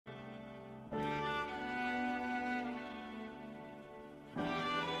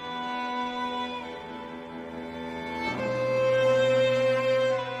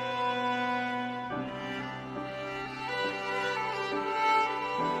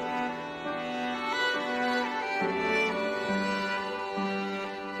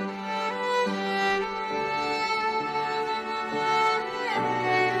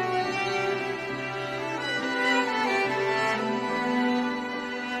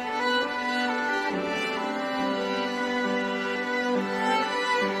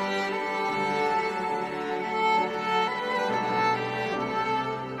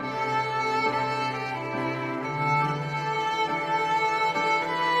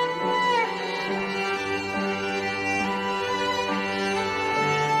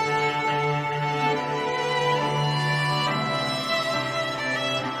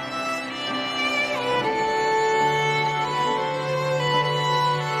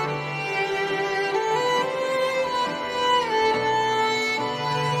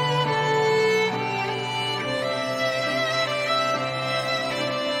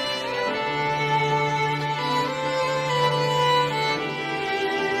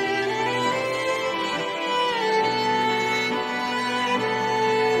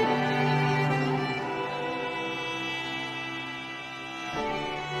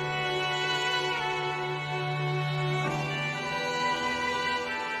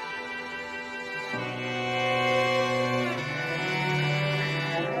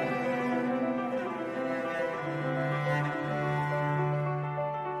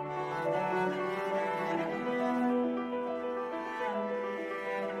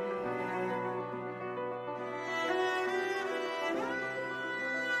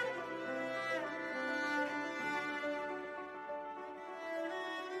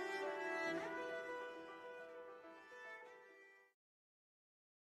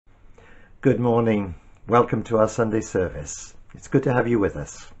Good morning. Welcome to our Sunday service. It's good to have you with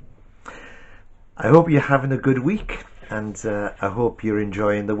us. I hope you're having a good week, and I hope you're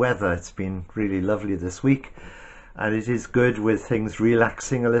enjoying the weather. It's been really lovely this week, and it is good with things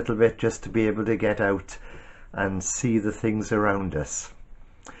relaxing a little bit, just to be able to get out and see the things around us.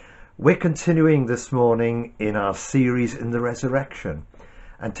 We're continuing this morning in our series in the resurrection,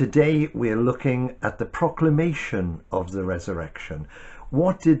 and today we're looking at the proclamation of the resurrection.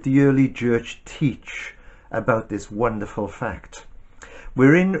 What did the early church teach about this wonderful fact?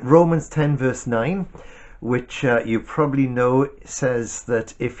 We're in Romans 10 verse 9, which you probably know says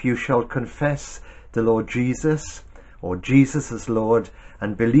that if you shall confess the Lord Jesus, or Jesus as Lord,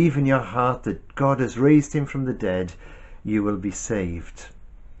 and believe in your heart that God has raised him from the dead, you will be saved.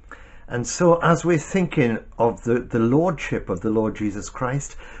 And so as we're thinking of the Lordship of the Lord Jesus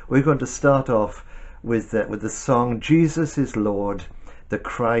Christ, we're going to start off with the song, Jesus is Lord, the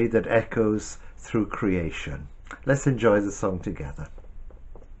cry that echoes through creation. Let's enjoy the song together.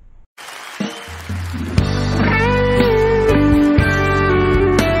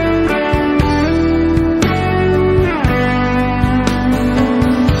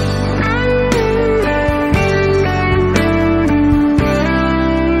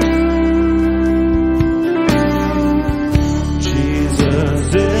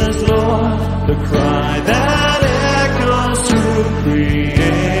 Jesus is Lord, the cry that echoes through creation.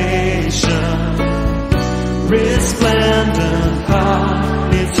 Resplendent power,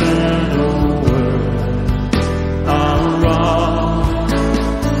 eternal word, our rock.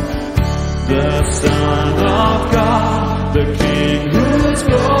 The Son of God, the King whose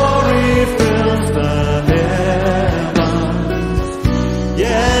glory fills the heavens,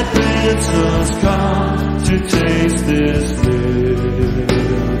 yet bids us come to taste this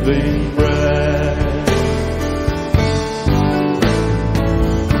living bread.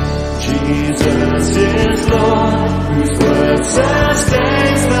 Jesus is Lord, whose word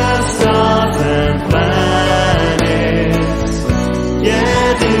sustains the stars and planets,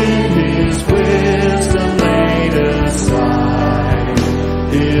 yet in his wisdom laid aside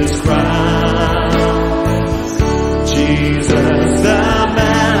his crown. Jesus, the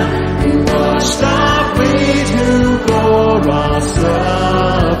man who washed our feet, who bore our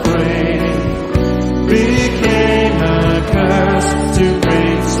suffering, became a curse to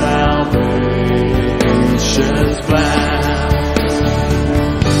bring salvation's plan.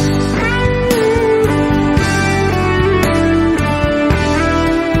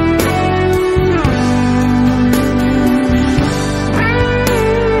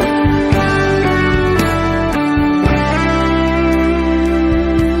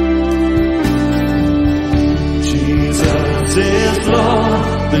 Jesus is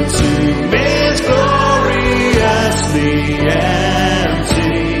Lord, the tomb is gloriously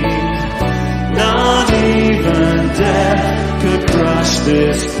empty. Not even death could crush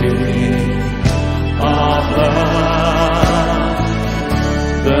this King of love.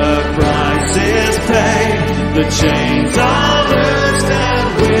 The price is paid, the chains are loosed,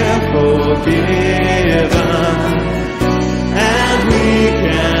 and we're forgiven, and we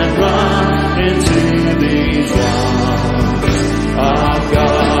can run into these arms of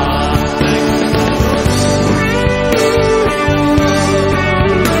God.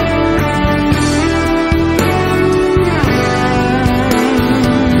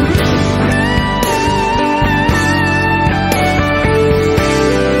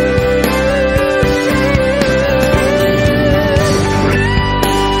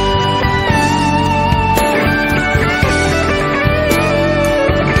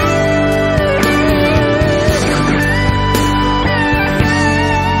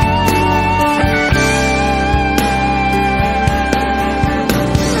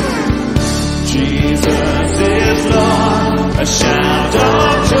 Jesus is Lord, a shout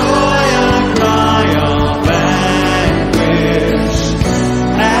of joy, a cry of anguish,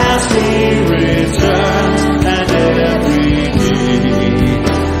 as he returns and every knee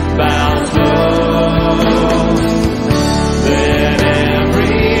bows low. Then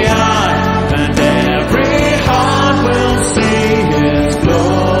every eye and every heart will see his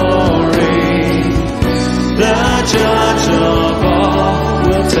glory. The judge of all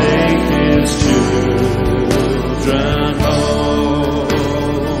will take his children home.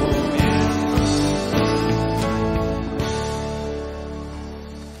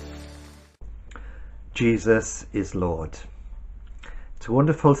 Jesus is Lord. It's a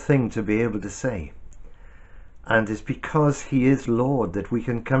wonderful thing to be able to say. And it's because he is Lord that we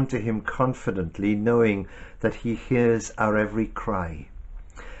can come to him confidently, knowing that he hears our every cry.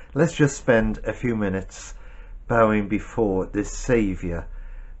 Let's just spend a few minutes bowing before this Saviour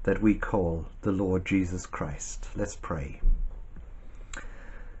that we call the Lord Jesus Christ. Let's pray.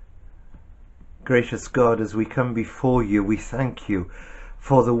 Gracious God, as we come before you, we thank you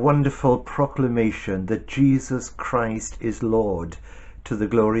for the wonderful proclamation that Jesus Christ is Lord, to the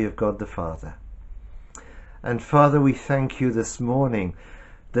glory of God the Father. And Father, we thank you this morning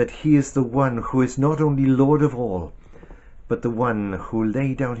that he is the one who is not only Lord of all, but the one who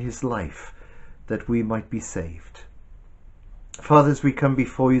laid down his life that we might be saved. Father, as we come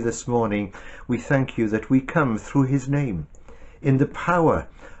before you this morning, we thank you that we come through his name, in the power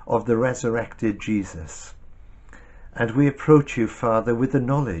of the resurrected Jesus. And we approach you, Father, with the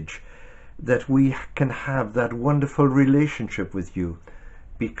knowledge that we can have that wonderful relationship with you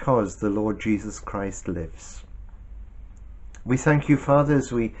because the Lord Jesus Christ lives. We thank you, Father,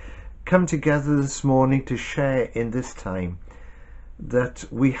 as we come together this morning to share in this time, that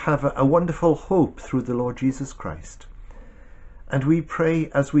we have a wonderful hope through the Lord Jesus Christ. And we pray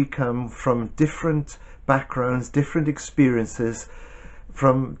as we come from different backgrounds, different experiences,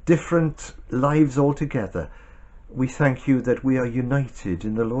 from different lives altogether, we thank you that we are united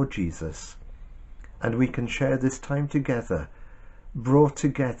in the Lord Jesus, and we can share this time together, brought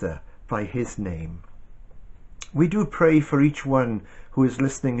together by his name. We do pray for each one who is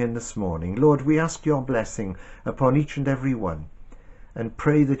listening in this morning. Lord, we ask your blessing upon each and every one, and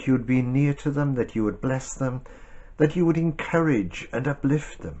pray that you would be near to them, that you would bless them, that you would encourage and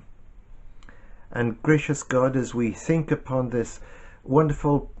uplift them. And gracious God, as we think upon this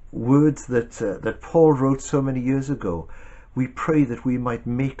wonderful words that Paul wrote so many years ago, we pray that we might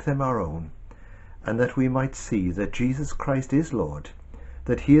make them our own, and that we might see that Jesus Christ is Lord,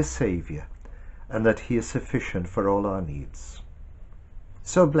 that he is Saviour, and that he is sufficient for all our needs.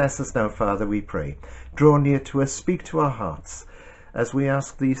 So bless us now, Father, we pray. Draw near to us, speak to our hearts, as we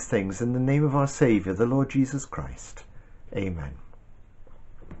ask these things in the name of our Saviour, the Lord Jesus Christ. Amen.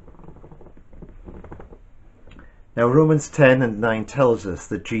 Now, Romans 10 and 9 tells us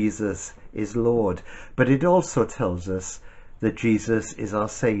that Jesus is Lord, but it also tells us that Jesus is our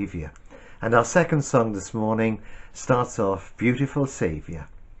Saviour. And our second song this morning starts off, Beautiful Saviour.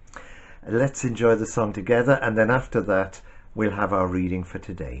 Let's enjoy the song together, and then after that we'll have our reading for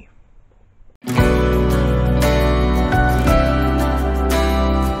today.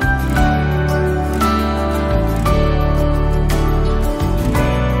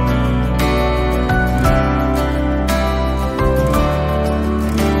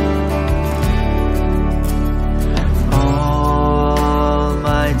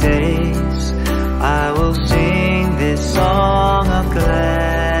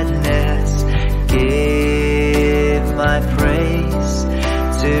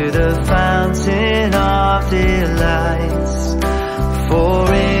 Delights,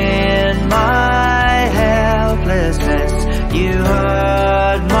 for in my helplessness you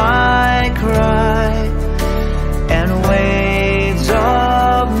heard my cry, and waves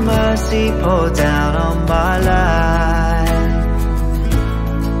of mercy poured down on my life.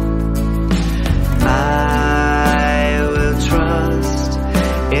 I will trust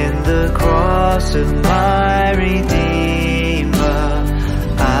in the cross of my Redeemer.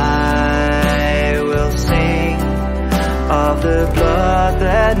 Of the blood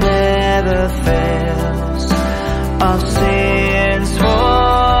that never fails, of sins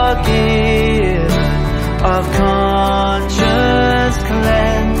forgiven, of conscience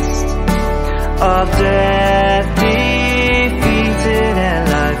cleansed, of death defeated, and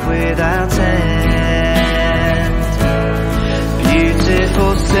life without end.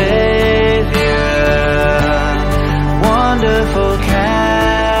 Beautiful Saviour, wonderful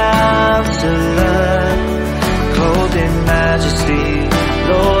Counselor, clothed in majesty,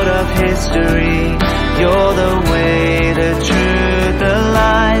 Lord of history, you're the way, the truth, the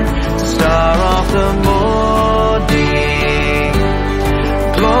light, star of the morning,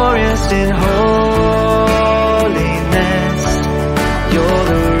 glorious in holiness, you're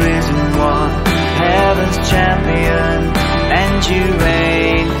the risen one, heaven's champion, and you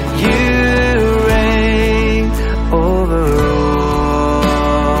reign,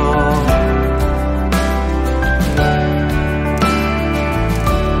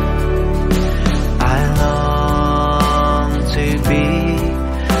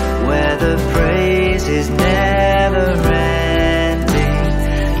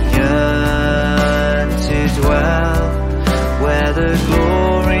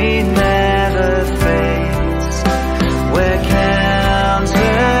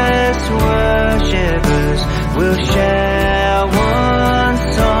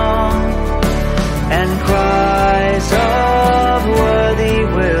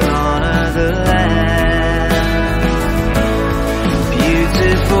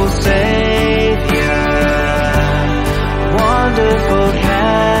 Savior, wonderful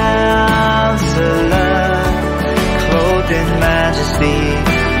Counselor, clothed in majesty,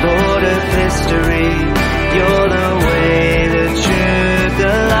 Lord of history. You're the way, the truth,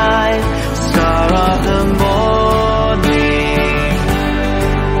 the life, star of the morning,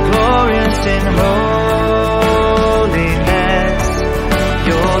 glorious in holiness.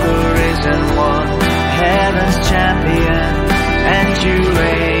 You're the risen one, heaven's champion, and you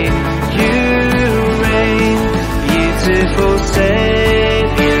reign, beautiful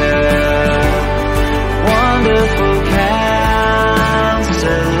Savior, wonderful Counselor,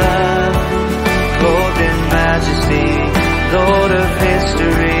 clothed in majesty, Lord of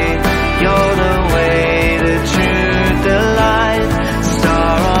history. You're the way, the truth, the life,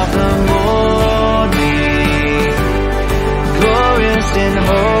 star of the morning, glorious in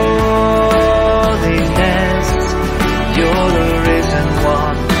holiness. You're the risen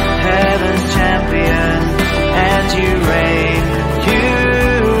one, heaven's champion, and you reign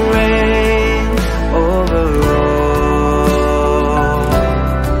over all.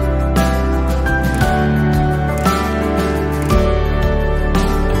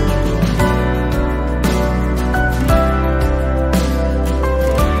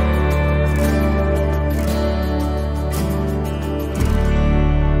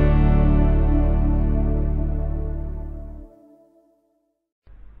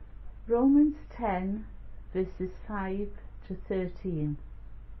 Romans 10 verses 5 to 13.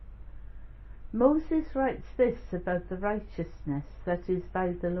 Moses writes this about the righteousness that is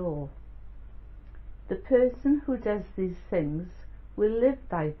by the law. The person who does these things will live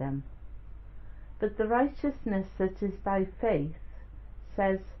by them. But the righteousness that is by faith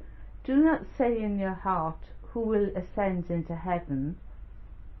says, do not say in your heart, who will ascend into heaven,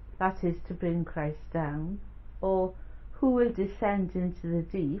 that is to bring Christ down, or who will descend into the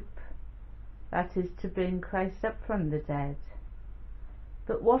deep, that is to bring Christ up from the dead.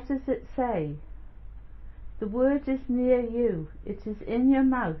 But what does it say? The word is near you, it is in your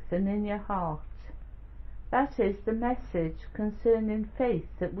mouth and in your heart. That is the message concerning faith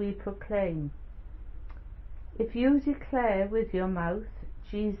that we proclaim. If you declare with your mouth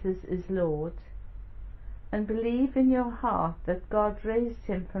Jesus is Lord, and believe in your heart that God raised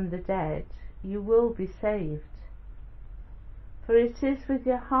him from the dead, you will be saved. For it is with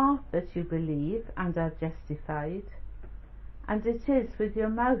your heart that you believe and are justified, and it is with your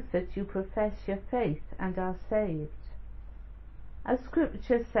mouth that you profess your faith and are saved. As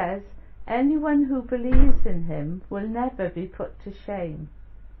Scripture says, anyone who believes in him will never be put to shame.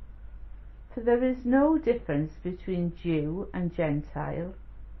 For there is no difference between Jew and Gentile.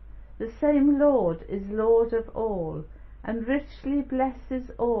 The same Lord is Lord of all, and richly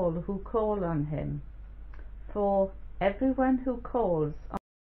blesses all who call on him. For everyone who calls on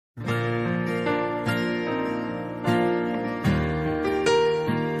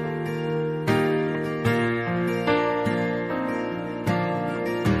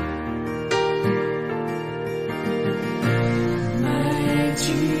My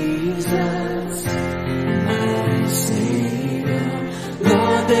Jesus, my Savior,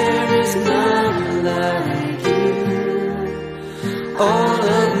 Lord, there is none like you. All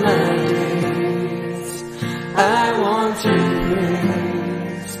of my days I want to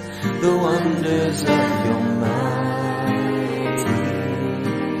praise the wonders of your mighty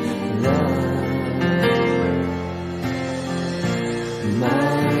love.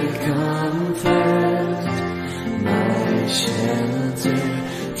 My comfort, my shelter,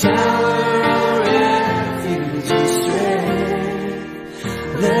 tower of refuge and strength.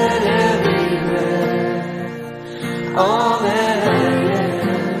 Let every breath, all that I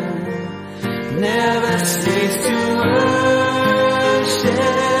am, never cease to worship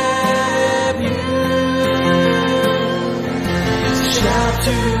you. Shout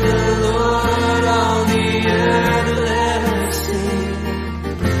to the Lord, all the earth, let us sing.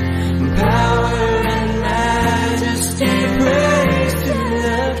 Power and majesty, praise to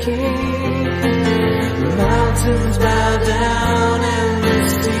the King. The mountains bow down and the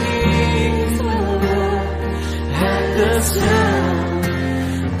seas will roar at the sound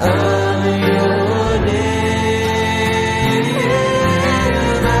of your name.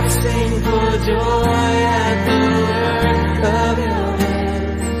 I sing for joy at the work of your hand.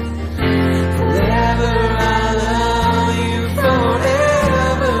 Forever I love you,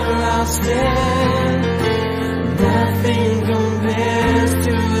 forever I'll stand. Nothing compares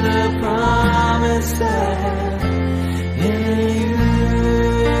to the promise I have in you.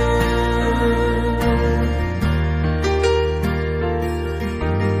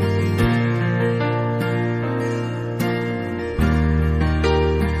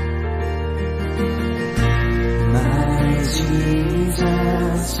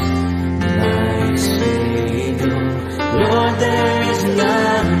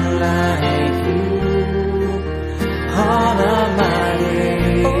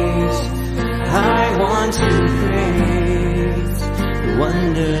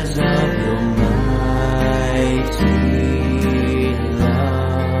 wonders of your mighty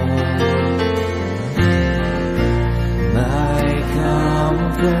love. My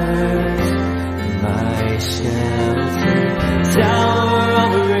comfort, my shelter, tower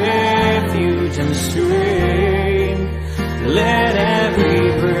of refuge and strength. Let every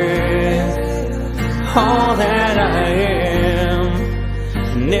breath, all that I am,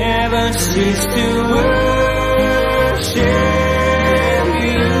 never cease to worship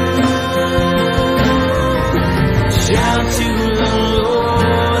you. Shout to the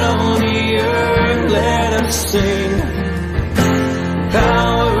Lord on the earth, let us sing.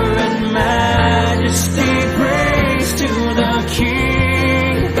 Power and majesty, praise to the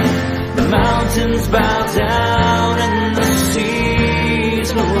King. The mountains bow down and the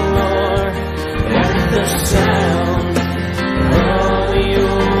seas roar at the sound of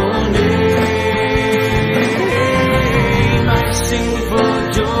your name. I sing for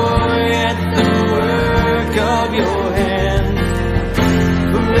joy at the work of your hand.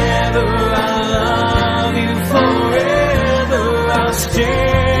 Forever I'll love you, forever I'll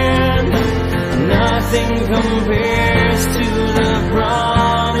stand. Nothing compares to the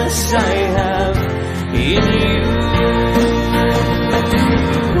promise I have in you.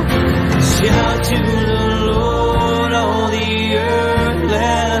 Shout to the Lord, all the earth,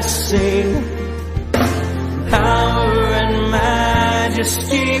 let us sing. Power and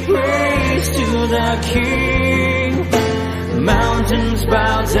majesty, praise to the King. Mountains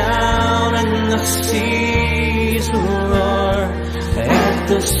bow down and the seas roar at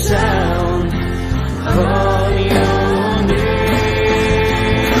the sound of your name.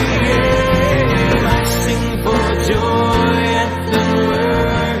 I sing for joy at the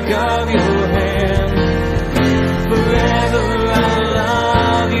work of your hand. Forever I'll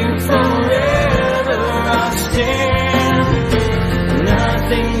love you, forever I'll stand.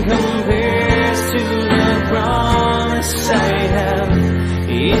 Nothing compares to the promise I have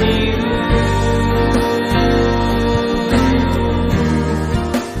in you.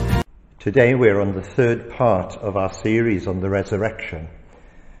 Today we're on the third part of our series on the resurrection.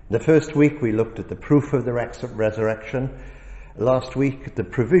 The first week we looked at the proof of the resurrection. Last week at the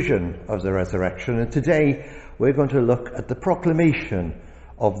provision of the resurrection. And today we're going to look at the proclamation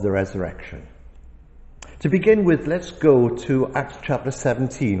of the resurrection. To begin with, let's go to Acts chapter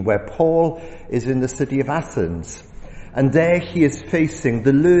 17, where Paul is in the city of Athens. And there he is facing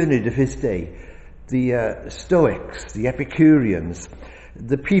the learned of his day, the Stoics, the Epicureans,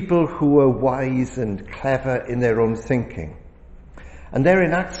 the people who were wise and clever in their own thinking. And there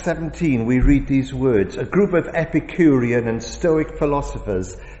in Acts 17 we read these words: a group of Epicurean and Stoic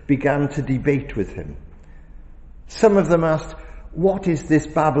philosophers began to debate with him. Some of them asked, "What is this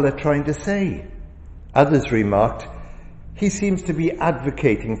babbler trying to say?" Others remarked, "He seems to be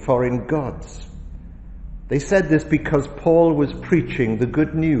advocating foreign gods." They said this because Paul was preaching the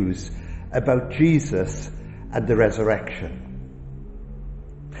good news about Jesus and the resurrection.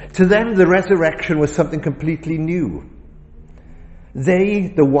 To them, the resurrection was something completely new. They,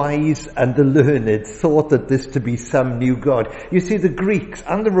 the wise and the learned, thought that this to be some new god. You see, the Greeks,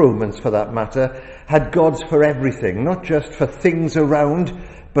 and the Romans for that matter, had gods for everything, not just for things around,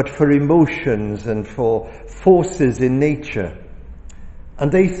 but for emotions and for forces in nature.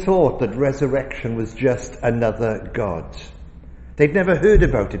 And they thought that resurrection was just another god. They'd never heard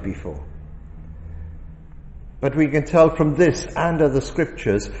about it before. But we can tell from this and other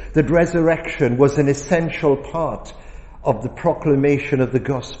scriptures that resurrection was an essential part of the proclamation of the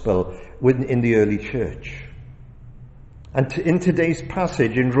gospel in the early church. And in today's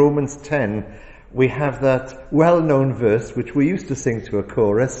passage in Romans 10, we have that well-known verse which we used to sing to a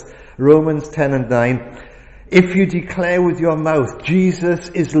chorus, Romans 10 and 9. If you declare with your mouth Jesus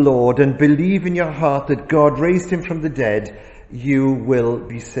is Lord and believe in your heart that God raised him from the dead, you will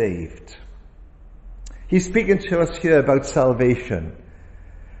be saved. He's speaking to us here about salvation,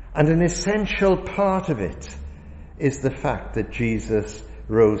 and an essential part of it is the fact that Jesus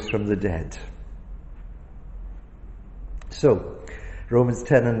rose from the dead. So, Romans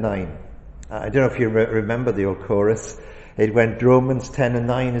 10 and 9. I don't know if you remember the old chorus. It went, Romans 10 and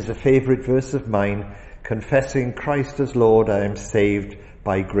 9 is a favourite verse of mine. Confessing Christ as Lord, I am saved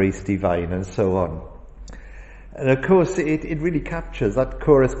by grace divine, and so on. And of course, it really captures, that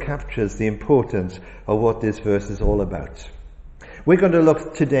chorus captures the importance of what this verse is all about. We're going to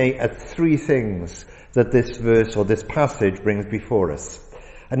look today at three things that this verse or this passage brings before us.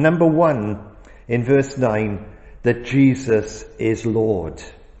 And number one, in verse 9, that Jesus is Lord.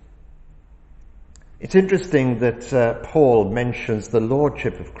 It's interesting that Paul mentions the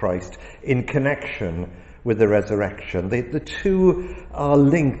lordship of Christ in connection with the resurrection. The two are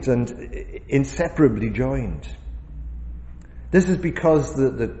linked and inseparably joined. This is because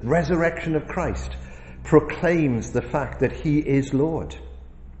the resurrection of Christ proclaims the fact that he is Lord.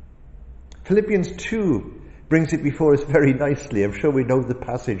 Philippians 2 brings it before us very nicely. I'm sure we know the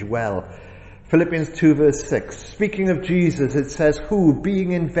passage well. Philippians 2 verse 6. Speaking of Jesus, it says, who,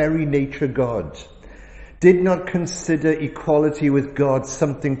 being in very nature God, did not consider equality with God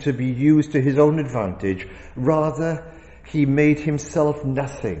something to be used to his own advantage. Rather, he made himself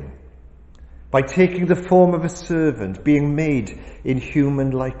nothing by taking the form of a servant, being made in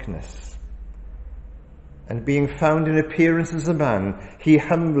human likeness. And being found in appearance as a man, he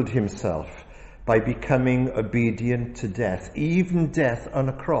humbled himself by becoming obedient to death, even death on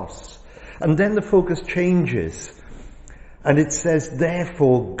a cross. And then the focus changes. And it says,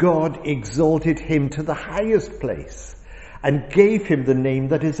 therefore God exalted him to the highest place and gave him the name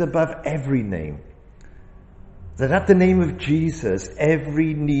that is above every name. That at the name of Jesus,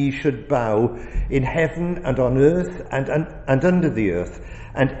 every knee should bow in heaven and on earth and under the earth,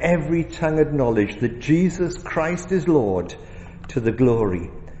 and every tongue acknowledge that Jesus Christ is Lord, to the glory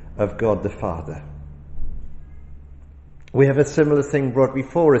of God the Father. We have a similar thing brought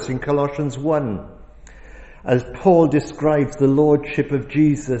before us in Colossians 1, as Paul describes the lordship of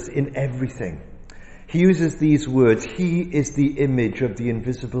Jesus in everything. He uses these words, he is the image of the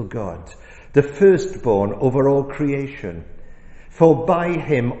invisible God, the firstborn over all creation. For by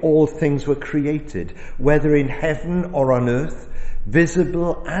him all things were created, whether in heaven or on earth,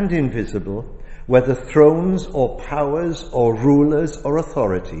 visible and invisible, whether thrones or powers or rulers or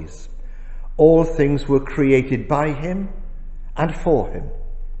authorities. All things were created by him and for him.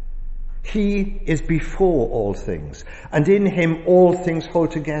 He is before all things, and in him all things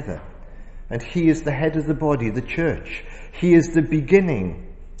hold together. And he is the head of the body, the church. He is the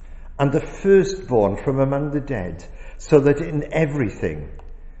beginning and the firstborn from among the dead, so that in everything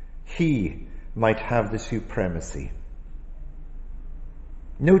he might have the supremacy.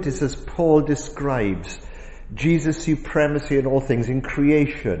 Notice as Paul describes Jesus' supremacy in all things, in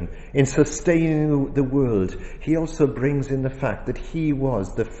creation, in sustaining the world, he also brings in the fact that he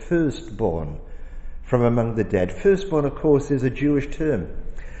was the firstborn from among the dead. Firstborn, of course, is a Jewish term,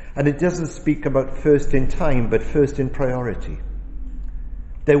 and it doesn't speak about first in time, but first in priority.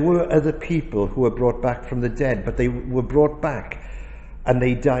 There were other people who were brought back from the dead, but they were brought back and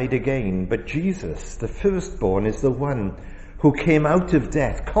they died again. But Jesus, the firstborn, is the one who came out of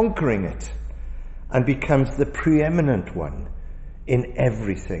death, conquering it, and becomes the preeminent one in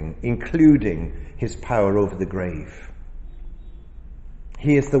everything, including his power over the grave.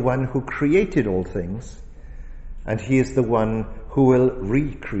 He is the one who created all things, and he is the one who will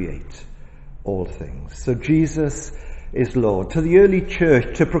recreate all things. So Jesus is Lord. To the early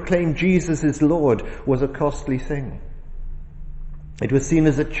church, to proclaim Jesus is Lord was a costly thing. It was seen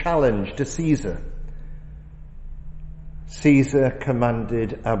as a challenge to Caesar. Caesar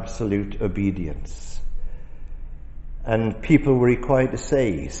commanded absolute obedience. And people were required to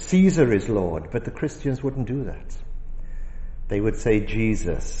say, Caesar is Lord, but the Christians wouldn't do that. They would say,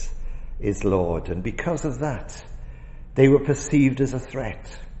 Jesus is Lord. And because of that, they were perceived as a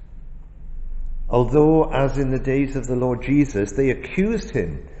threat. Although, as in the days of the Lord Jesus, they accused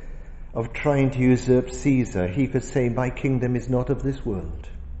him of trying to usurp Caesar, he could say, my kingdom is not of this world.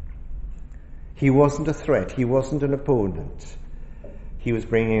 He wasn't a threat. He wasn't an opponent. He was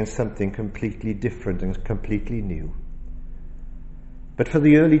bringing in something completely different and completely new. But for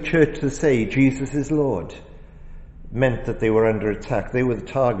the early church to say Jesus is Lord meant that they were under attack. They were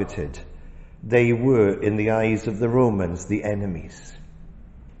targeted. They were, in the eyes of the Romans, the enemies.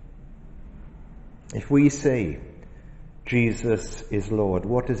 If we say Jesus is Lord,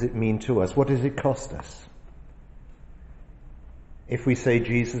 what does it mean to us? What does it cost us? If we say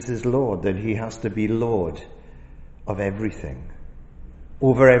Jesus is Lord, then he has to be Lord of everything,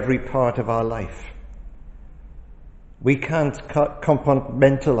 over every part of our life. We can't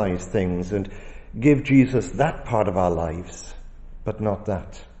compartmentalize things and give Jesus that part of our lives, but not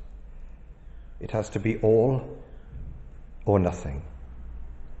that. It has to be all or nothing.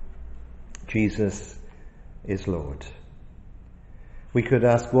 Jesus is Lord. We could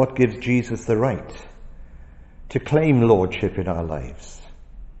ask, what gives Jesus the right to claim lordship in our lives?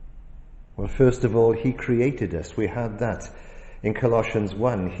 Well, first of all, he created us. We had that in Colossians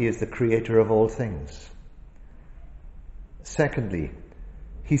 1. He is the creator of all things. Secondly,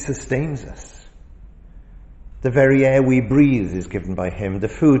 he sustains us. The very air we breathe is given by him. The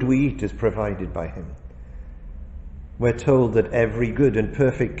food we eat is provided by him. We're told that every good and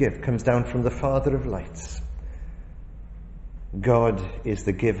perfect gift comes down from the Father of lights. God is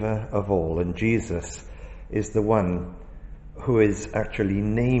the giver of all, and Jesus is the one who is actually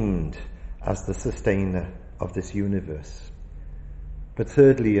named as the sustainer of this universe. But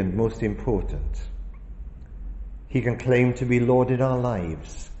thirdly, and most important, he can claim to be Lord in our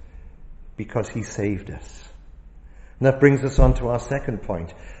lives because he saved us. And that brings us on to our second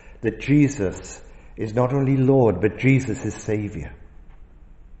point, that Jesus is not only Lord, but Jesus is Saviour.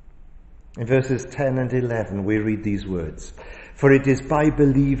 In verses 10 and 11 we read these words, "For it is by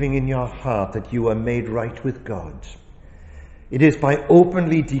believing in your heart that you are made right with God. It is by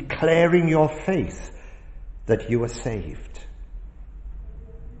openly declaring your faith that you are saved."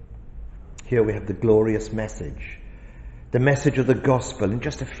 Here we have the glorious message, the message of the gospel in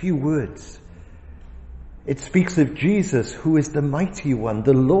just a few words. It speaks of Jesus, who is the mighty one,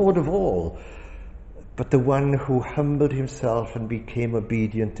 the Lord of all, but the one who humbled himself and became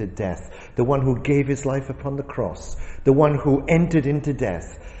obedient to death, the one who gave his life upon the cross, the one who entered into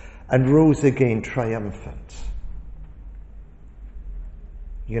death and rose again triumphant.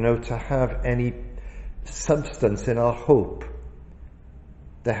 You know, to have any substance in our hope,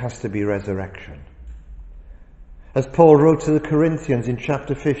 there has to be resurrection. As Paul wrote to the Corinthians in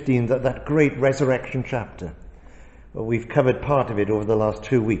chapter 15, that great resurrection chapter, well, we've covered part of it over the last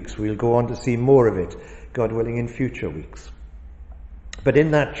 2 weeks. We'll go on to see more of it, God willing, in future weeks. But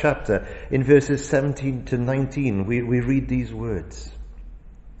in that chapter, in verses 17 to 19, we read these words.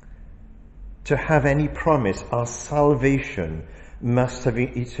 To have any promise, our salvation must have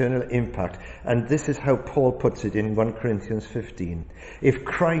eternal impact. And this is how Paul puts it in 1 Corinthians 15. If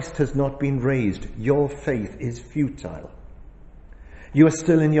Christ has not been raised, your faith is futile. You are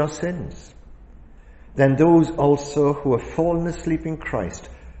still in your sins. Then those also who have fallen asleep in Christ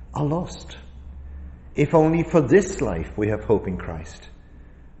are lost. If only for this life we have hope in Christ,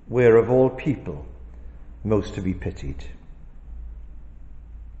 where of all people most to be pitied.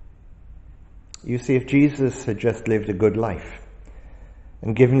 You see, if Jesus had just lived a good life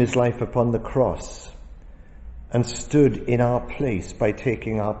and given his life upon the cross and stood in our place by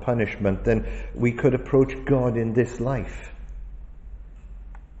taking our punishment, then we could approach God in this life.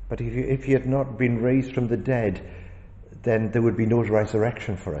 But if he had not been raised from the dead, then there would be no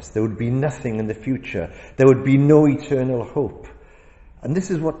resurrection for us. There would be nothing in the future. There would be no eternal hope. And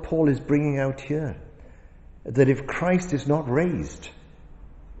this is what Paul is bringing out here. That if Christ is not raised,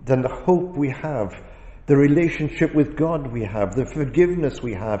 then the hope we have, the relationship with God we have, the forgiveness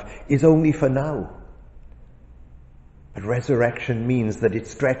we have is only for now. But resurrection means that it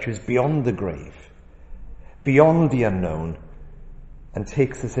stretches beyond the grave, beyond the unknown, and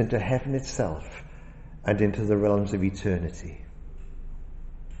takes us into heaven itself and into the realms of eternity.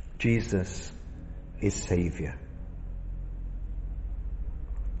 Jesus is Saviour.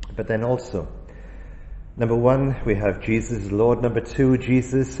 But then also, number one, we have Jesus is Lord. Number two,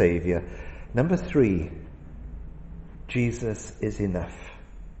 Jesus is Saviour. Number three, Jesus is enough.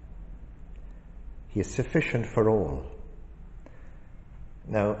 He is sufficient for all.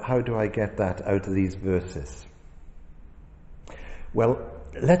 Now, how do I get that out of these verses? Well,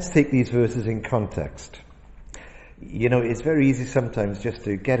 let's take these verses in context. You know, it's very easy sometimes just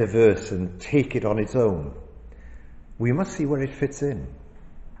to get a verse and take it on its own. We must see where it fits in.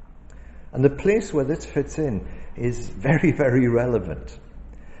 And the place where this fits in is very, very relevant.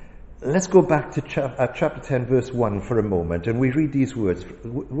 Let's go back to chapter 10, verse 1 for a moment, and we read these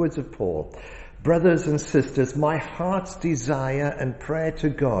words of Paul. Brothers and sisters, my heart's desire and prayer to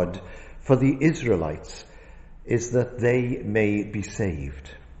God for the Israelites is that they may be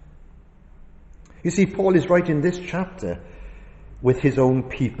saved. You see, Paul is writing this chapter with his own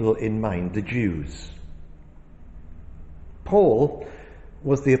people in mind, the Jews. Paul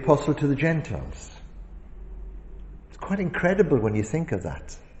was the apostle to the Gentiles. It's quite incredible when you think of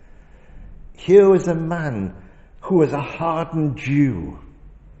that. Here was a man who was a hardened Jew.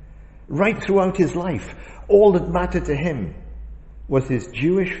 Right throughout his life, all that mattered to him was his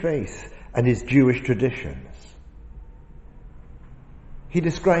Jewish faith and his Jewish traditions. He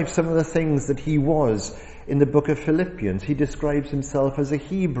describes some of the things that he was in the book of Philippians. He describes himself as a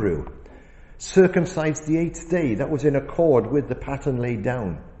Hebrew, circumcised the 8th day. That was in accord with the pattern laid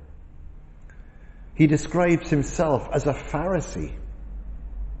down. He describes himself as a Pharisee,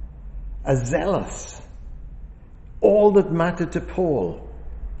 a zealous. All that mattered to Paul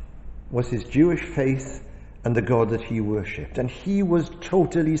was his Jewish faith and the God that he worshipped. And he was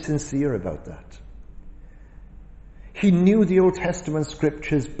totally sincere about that. He knew the Old Testament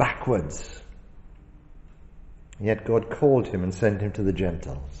scriptures backwards. Yet God called him and sent him to the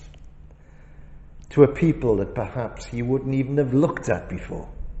Gentiles, to a people that perhaps he wouldn't even have looked at before.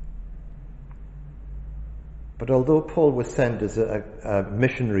 But although Paul was sent as a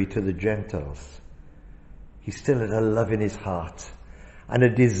missionary to the Gentiles, he still had a love in his heart and a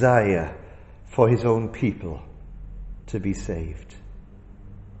desire for his own people to be saved.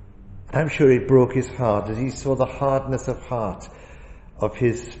 I'm sure it broke his heart as he saw the hardness of heart of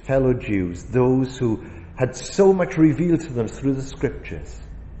his fellow Jews, those who had so much revealed to them through the scriptures,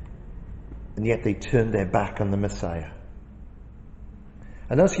 and yet they turned their back on the Messiah.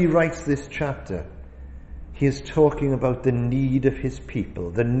 And as he writes this chapter, he is talking about the need of his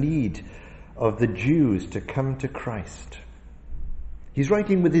people, the need of the Jews to come to Christ. He's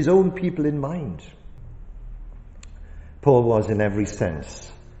writing with his own people in mind. Paul was, in every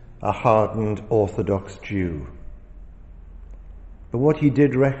sense, a hardened Orthodox Jew. But what he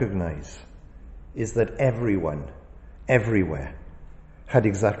did recognize is that everyone, everywhere, had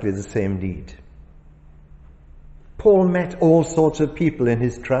exactly the same need. Paul met all sorts of people in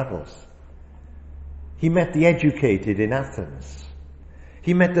his travels. He met the educated in Athens.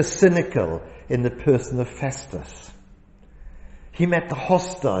 He met the cynical in the person of Festus. He met the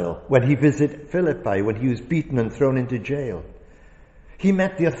hostile when he visited Philippi, when he was beaten and thrown into jail. He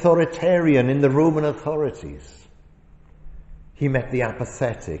met the authoritarian in the Roman authorities. He met the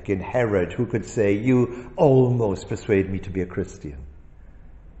apathetic in Herod, who could say, "You almost persuade me to be a Christian."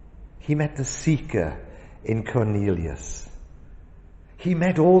 He met the seeker in Cornelius. He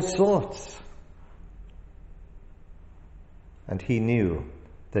met all sorts. And he knew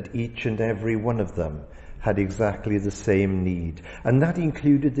that each and every one of them had exactly the same need. And that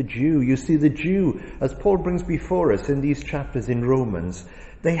included the Jew. You see, the Jew, as Paul brings before us in these chapters in Romans,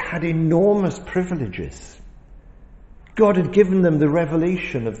 they had enormous privileges. God had given them the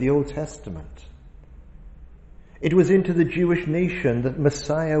revelation of the Old Testament. It was into the Jewish nation that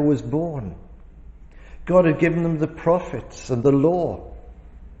Messiah was born. God had given them the prophets and the law.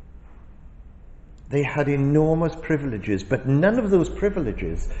 They had enormous privileges, but none of those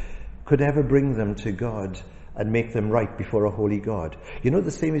privileges could ever bring them to God and make them right before a holy God. You know,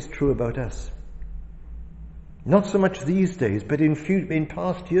 the same is true about us. Not so much these days, but in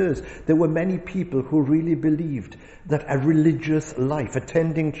past years, there were many people who really believed that a religious life,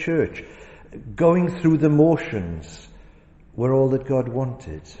 attending church, going through the motions, were all that God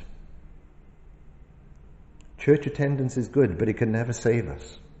wanted. Church attendance is good, but it can never save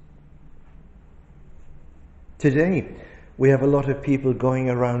us. Today, we have a lot of people going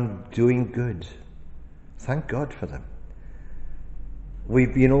around doing good. Thank God for them.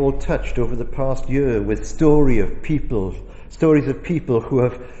 We've been all touched over the past year with stories of people who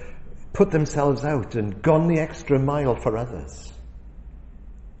have put themselves out and gone the extra mile for others.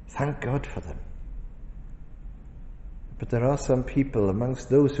 Thank God for them. But there are some people amongst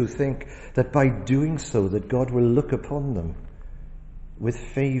those who think that by doing so that God will look upon them with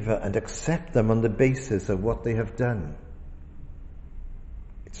favor and accept them on the basis of what they have done.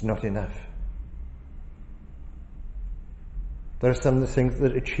 It's not enough. There are some that think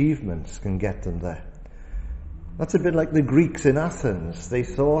that achievements can get them there. That's a bit like the Greeks in Athens. They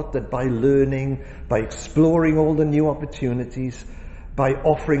thought that by learning, by exploring all the new opportunities, by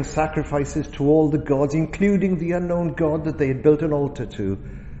offering sacrifices to all the gods, including the unknown God that they had built an altar to,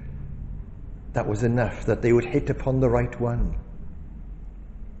 that was enough, that they would hit upon the right one.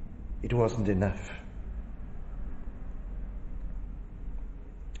 It wasn't enough.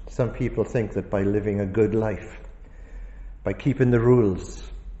 Some people think that by living a good life, by keeping the rules,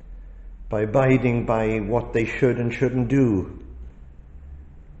 by abiding by what they should and shouldn't do,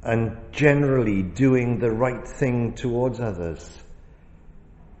 and generally doing the right thing towards others,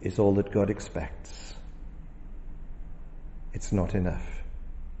 is all that God expects. It's not enough.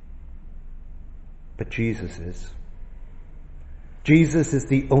 But Jesus is. Jesus is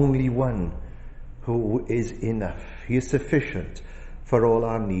the only one who is enough. He is sufficient for all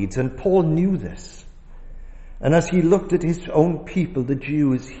our needs. And Paul knew this. And as he looked at his own people, the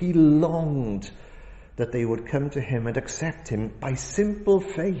Jews, he longed that they would come to him and accept him by simple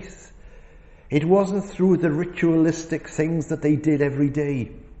faith. It wasn't through the ritualistic things that they did every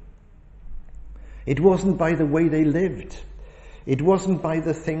day. It wasn't by the way they lived. It wasn't by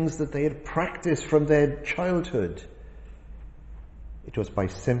the things that they had practiced from their childhood. It was by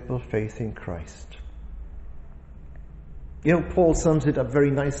simple faith in Christ. You know, Paul sums it up very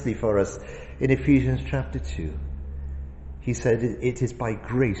nicely for us in Ephesians chapter 2. He said, "It is by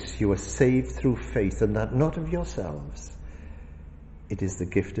grace you are saved through faith, and that not of yourselves. It is the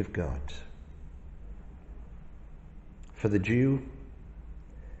gift of God." For the Jew,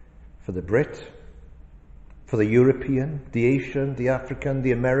 for the Brit, for the European, the Asian, the African,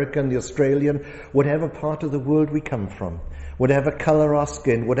 the American, the Australian, whatever part of the world we come from, whatever colour our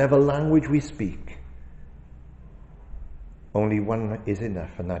skin, whatever language we speak, only one is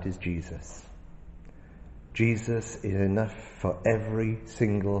enough, and that is Jesus. Jesus is enough for every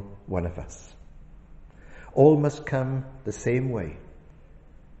single one of us. All must come the same way.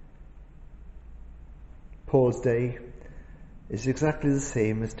 Paul's day is exactly the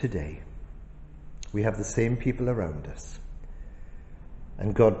same as today. We have the same people around us.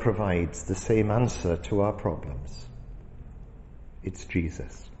 And God provides the same answer to our problems. It's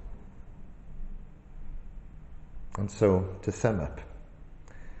Jesus. And so, to sum up,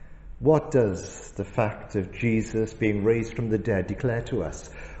 what does the fact of Jesus being raised from the dead declare to us?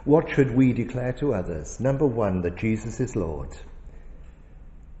 What should we declare to others? Number one, that Jesus is Lord.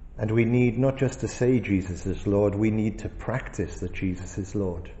 And we need not just to say Jesus is Lord, we need to practice that Jesus is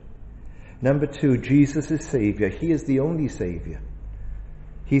Lord. Number two, Jesus is Saviour. He is the only Saviour.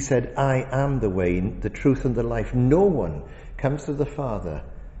 He said, I am the way, the truth and the life. No one comes to the Father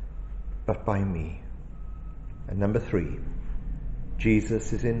but by me. And number three,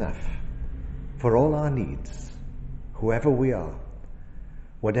 Jesus is enough for all our needs, whoever we are,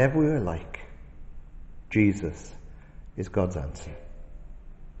 whatever we are like. Jesus is God's answer.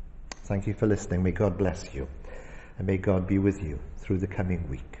 Thank you for listening. May God bless you, and may God be with you through the coming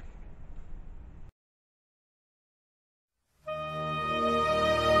week.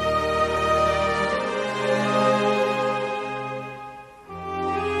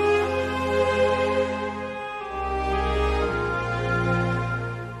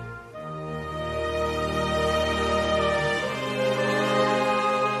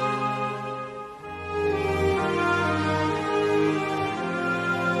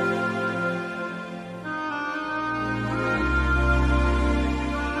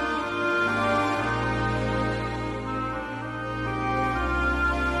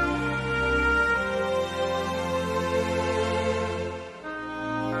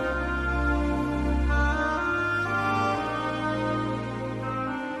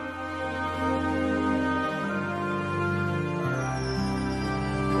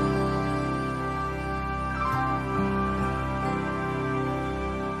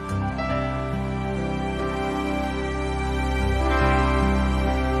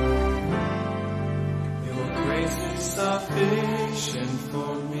 Sufficient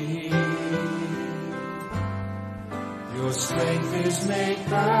for me. Your strength is made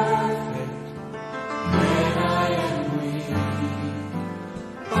perfect when I am weak.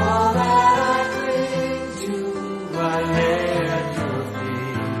 All that I cling to, I lay at your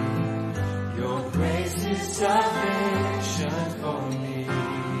feet. Your grace is sufficient for me.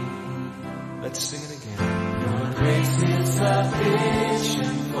 Let's sing it again. Your grace is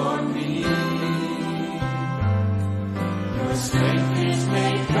sufficient for me. Your strength is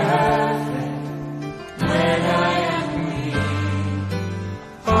made perfect when I am weak.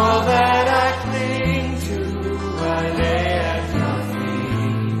 All that I cling to, I lay at your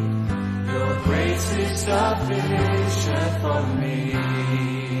feet. Your grace is sufficient for me.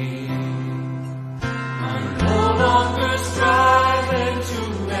 I'm no longer striving to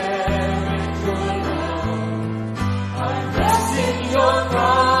merit your love. I rest in your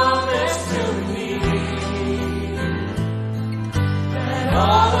promise to me.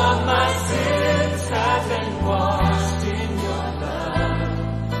 All of my sins have been washed in your love.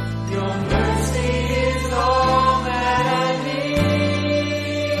 Your mercy is all that I need.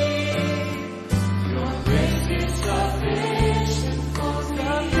 Your grace is sufficient for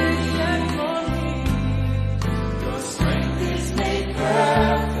me. Your strength is made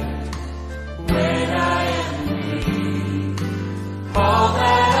perfect when I am weak. All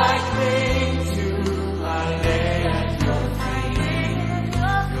that I cling to, I lay at your feet.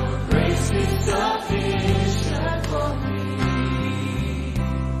 Your grace is sufficient for me.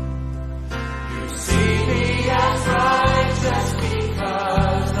 You see me as righteous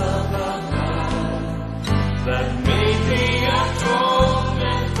because of the blood that made the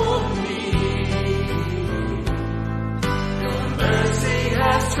atonement for me. Your mercy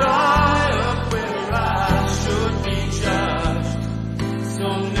has triumphed where I should be judged. So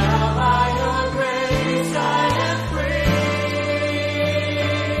now by your grace I am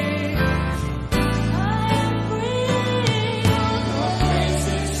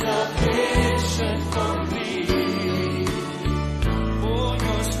sufficient for me. For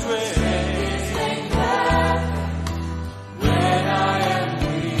your strength is made perfect when I am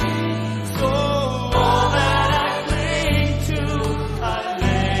weak. So all that I cling to, I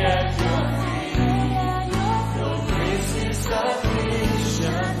lay at your feet. Your grace is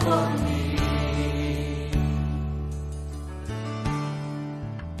sufficient for me.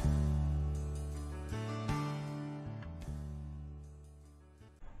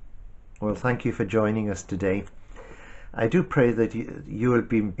 Well, thank you for joining us today. I do pray that you will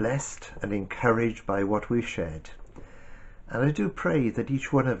be blessed and encouraged by what we've shared. And I do pray that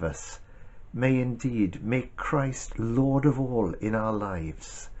each one of us may indeed make Christ Lord of all in our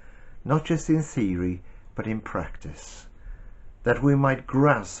lives, not just in theory, but in practice, that we might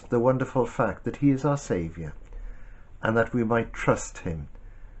grasp the wonderful fact that he is our Saviour, and that we might trust him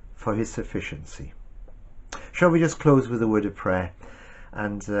for his sufficiency. Shall we just close with a word of prayer,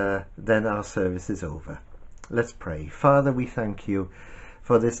 and then our service is over. Let's pray. Father, we thank you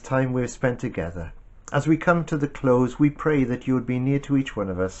for this time we've spent together. As we come to the close, we pray that you would be near to each one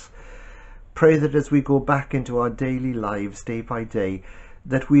of us. Pray that as we go back into our daily lives day by day,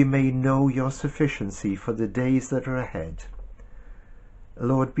 that we may know your sufficiency for the days that are ahead.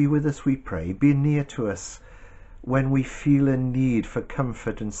 Lord, be with us, we pray. Be near to us when we feel a need for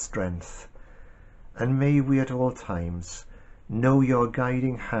comfort and strength. And may we at all times know your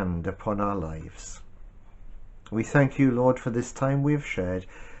guiding hand upon our lives. We thank you, Lord, for this time we have shared.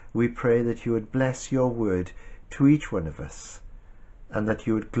 We pray that you would bless your word to each one of us, and that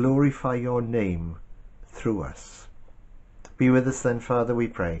you would glorify your name through us. Be with us then, Father, we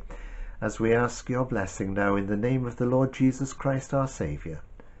pray, as we ask your blessing now in the name of the Lord Jesus Christ, our Saviour.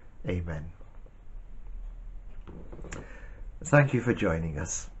 Amen. Thank you for joining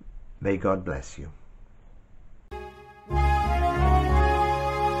us. May God bless you.